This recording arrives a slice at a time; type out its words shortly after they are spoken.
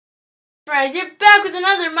Guys, you're back with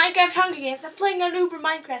another Minecraft Hunger Games. I'm playing on Uber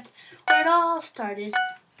Minecraft, where it all started.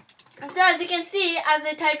 And so as you can see, as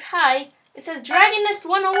I type hi, it says Dragon Nest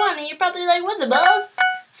 101, and you're probably like, what the balls?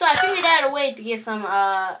 So I figured out a way to get some,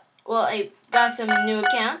 well, I got some new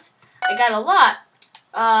accounts. I got a lot.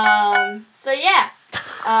 So yeah.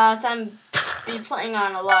 So I'm be playing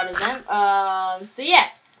on a lot of them. So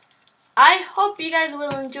yeah. I hope you guys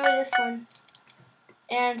will enjoy this one.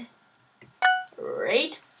 And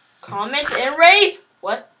rate, comment, and rape.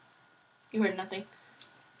 What? You heard nothing.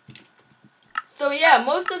 So yeah,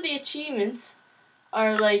 most of the achievements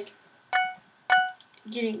are like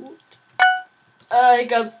getting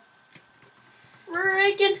hiccups.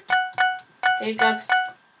 Freaking hiccups.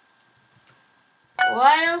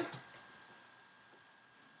 While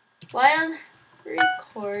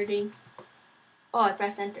recording. Oh, I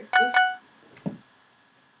pressed enter. Oops.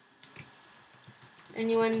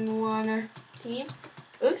 Anyone wanna team?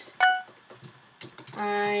 Oops.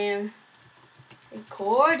 I am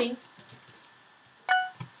recording.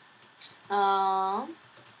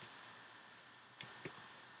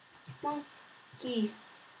 Monkey.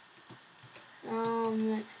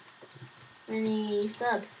 Many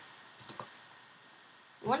subs.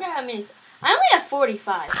 I wonder how many. I only have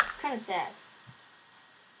 45. It's kind of sad.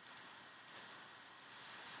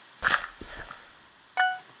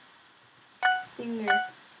 Stinger.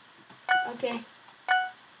 Okay.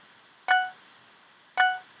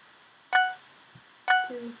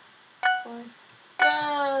 2, 1,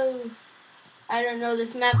 go! I don't know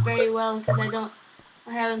this map very well because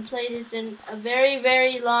I haven't played it in a very,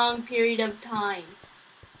 very long period of time.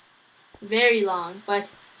 Very long,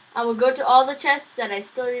 but I will go to all the chests that I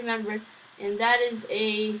still remember, and that is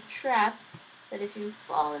a trap that if you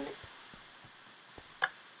fall in it,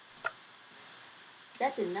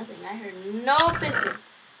 that did nothing. I heard no piston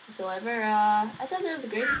whatsoever. I thought there was a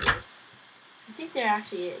great deal. I think there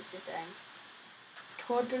actually is, just that I'm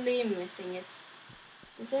totally missing it.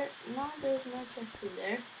 Is there? No, there's no chest in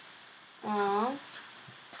there.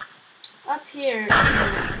 Up here in the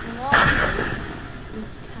small place, you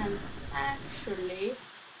can actually.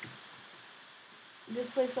 Is this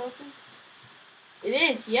place open? It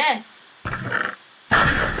is, yes. I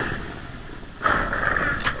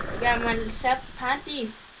got my chef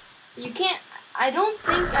panties. You can't. I don't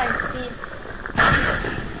think I've seen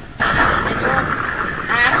anyone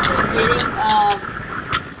actually getting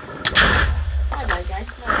my bad, guys.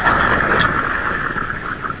 My bad.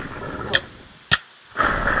 Whoa.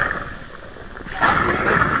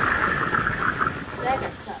 That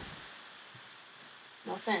guy sucks.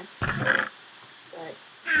 No offense. But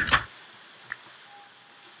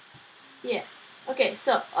yeah. Okay,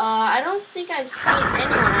 so I don't think I've seen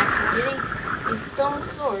anyone actually getting a stone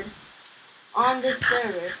sword on this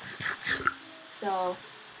server. So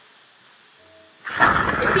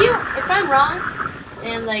if I'm wrong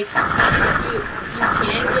and like you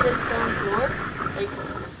can get a stone sword, like,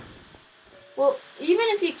 well, even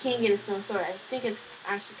if you can get a stone sword, I think it's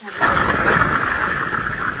actually kind of gonna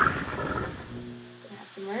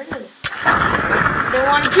have to murder this guy. I don't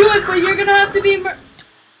want to do it, but you're gonna have to be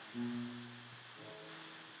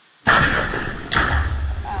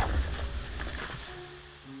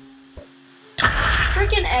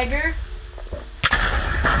freaking Edgar.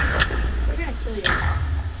 We're gonna kill you.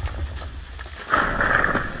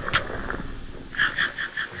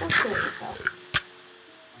 Don't kill yourself.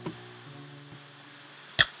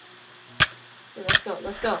 Okay, let's go.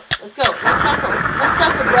 Let's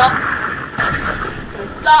hustle, bro. So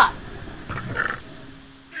stop.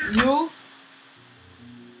 You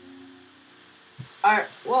are.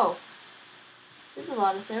 Whoa. There's a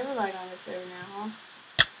lot of server lag on this server now, huh?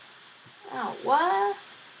 Oh, what?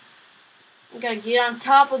 I gotta get on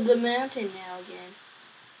top of the mountain now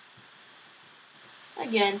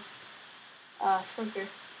again. Fricker.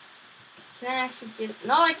 Can I actually get it?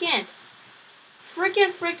 No, I can't.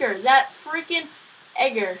 Frickin' fricker. That frickin'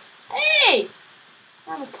 Egger. Hey!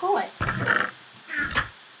 I'm a poet.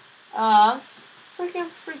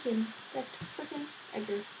 Frickin'. That frickin'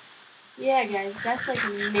 Egger. Yeah, guys, that's like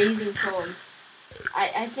an amazing poem.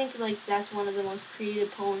 I think like that's one of the most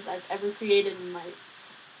creative poems I've ever created in my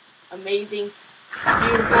amazing,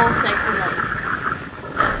 beautiful, sexy life.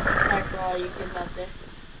 Sorry for all you kids out there.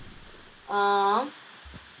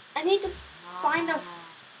 I need to find a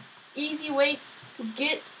easy way to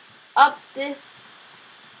get up this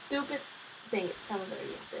stupid. Dang it, someone's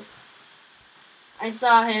already up there. I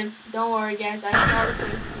saw him. Don't worry, guys. I saw the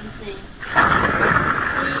person's name.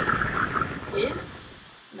 He is?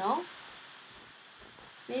 No?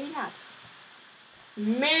 Maybe not.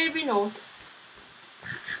 Maybe not.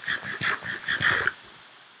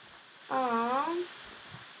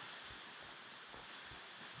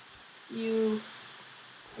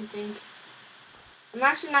 think. I'm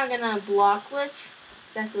actually not gonna block glitch.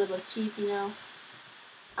 That's a little cheap, you know.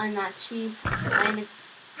 I'm not cheap.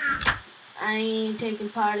 I ain't taking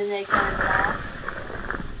part in that kind of block.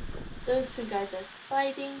 Those two guys are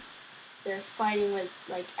fighting. They're fighting with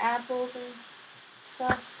like apples and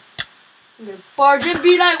stuff. And they're barging,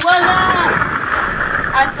 be like, what's up?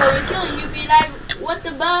 I stole your kill. You be like, what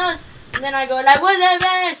the buzz? And then I go like, what's up,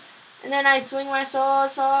 man? And then I swing my sword.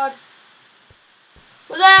 What's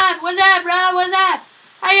up? What's up, bro? What's up?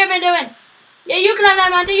 How you been doing? Yeah, you climb that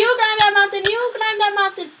mountain. You climb that mountain. You climb that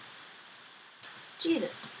mountain.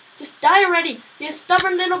 Jesus. Just die already, you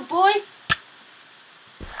stubborn little boy.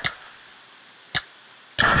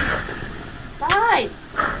 Die.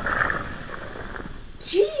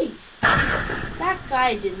 Jeez. That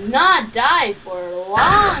guy did not die for a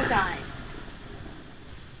long time.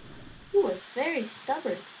 He was very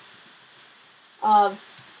stubborn.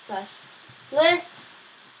 Slash list.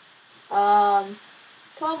 12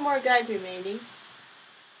 more guys remaining.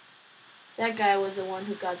 That guy was the one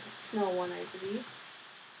who got the snow one, I believe.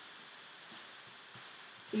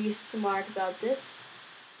 Be smart about this.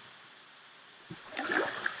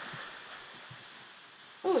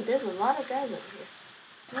 Oh, there's a lot of guys over here.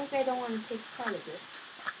 Maybe I don't want to take part of this.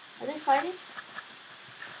 Are they fighting?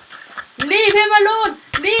 Leave him alone!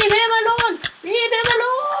 Leave him alone! Leave him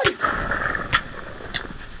alone!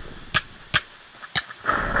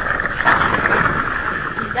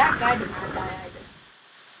 See, that guy did not die either.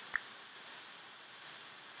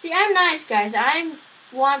 See, I'm nice, guys. I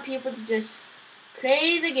want people to just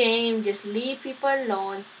play the game, just leave people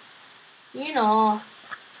alone. You know.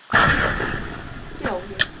 Get over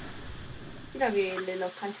here. Get over here,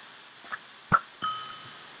 little cunt.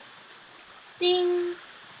 Ding.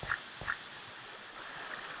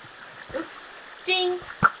 Oops. Ding.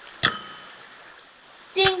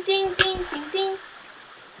 Ding, ding, ding, ding, ding.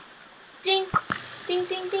 Ding. Ding,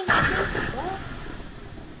 ding, ding, ding, ding. What?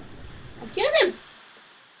 I killed him.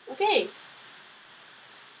 Okay.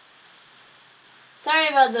 Sorry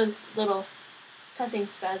about those little cussing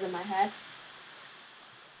spasms I had.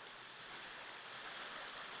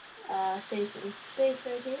 Save some space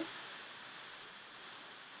right here.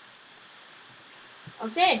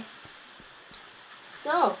 Okay.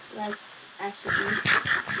 So, let's actually...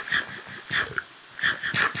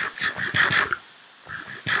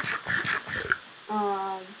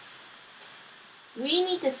 we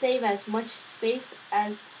need to save as much space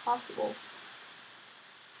as possible.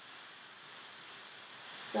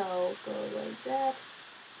 So, go like that.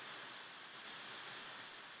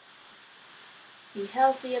 Be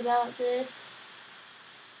healthy about this.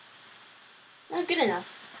 Not good enough.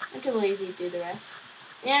 I'm too lazy to do the rest.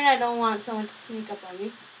 And I don't want someone to sneak up on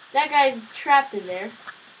me. That guy's trapped in there.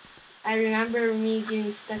 I remember me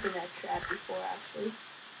getting stuck in that trap before, actually.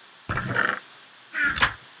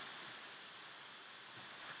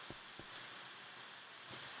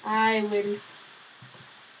 I will...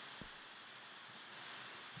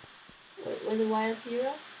 Wait, was a wild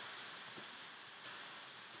hero?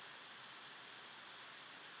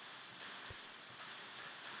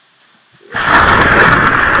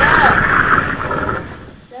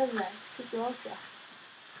 That was like super ultra.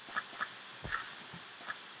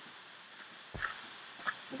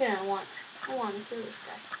 Okay, I want to kill this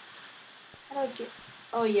guy. How do I get...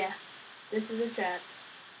 Oh yeah, this is a trap.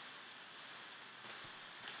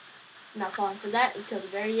 I'm not falling for that until the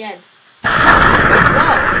very end.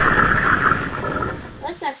 Whoa!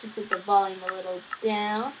 Let's actually put the volume a little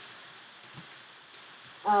down.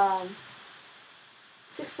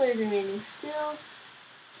 6 players remaining still.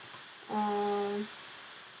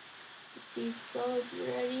 Get these bows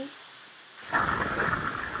ready.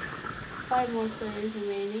 5 more players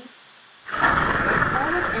remaining.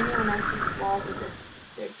 Why would anyone actually fall to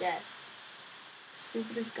their death?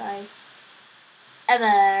 Stupidest guy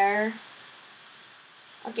ever.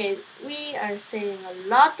 Okay, we are saving a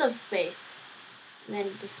lot of space. And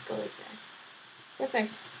then just go like that.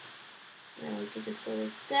 Perfect. And then we can just go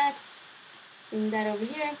like that. Bring that over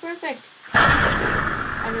here. Perfect.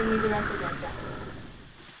 I don't need the rest of that jump.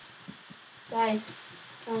 Guys,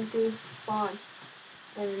 come to spawn.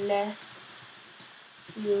 Unless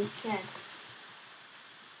you can.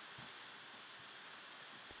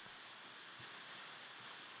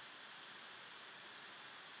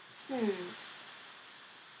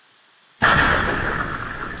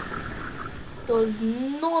 Does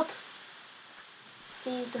not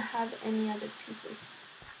seem to have any other people.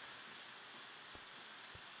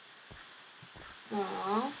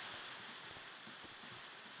 Aww.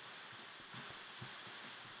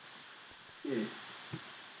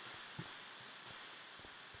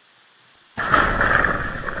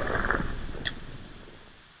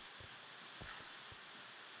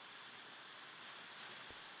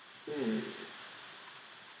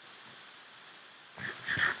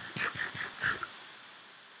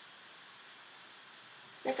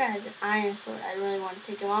 guy has an iron sword. I really want to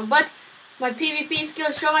take him on, but my PvP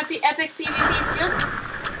skills, show my epic PvP skills.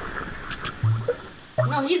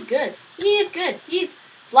 No, he's good. He is good. He's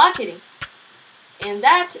block hitting. And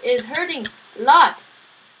that is hurting a lot.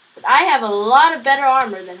 But I have a lot of better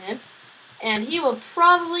armor than him. And he will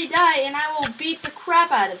probably die, and I will beat the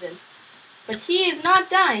crap out of him. But he is not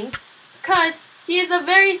dying, because he is a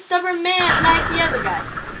very stubborn man like the other guy.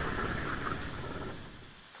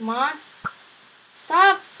 Come on.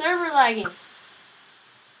 Stop server lagging.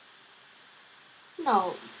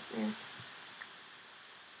 No. Yeah.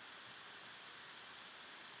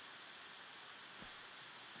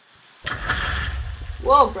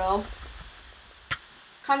 Whoa, bro.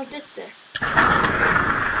 Come get there.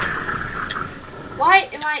 Why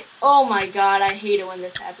am I... Oh my god, I hate it when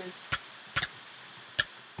this happens.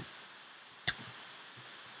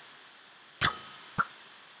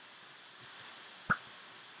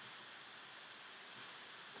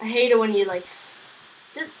 I hate it when you like...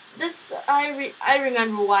 I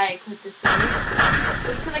remember why I quit this thing.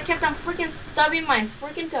 It's because I kept on freaking stubbing my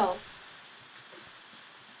freaking toe.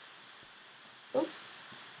 Oh.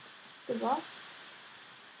 Good ball.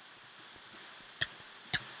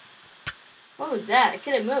 What was that? I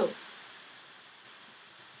couldn't move.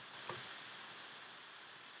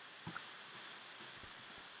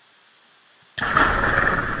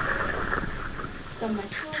 Stub my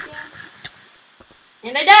toe again.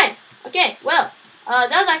 And I died! Okay, well, that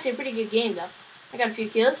was actually a pretty good game though. I got a few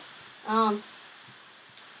kills. That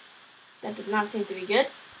does not seem to be good.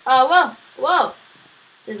 Whoa!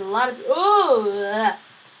 There's a lot of... Ooh!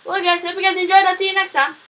 Well guys, hope you guys enjoyed. I'll see you next time.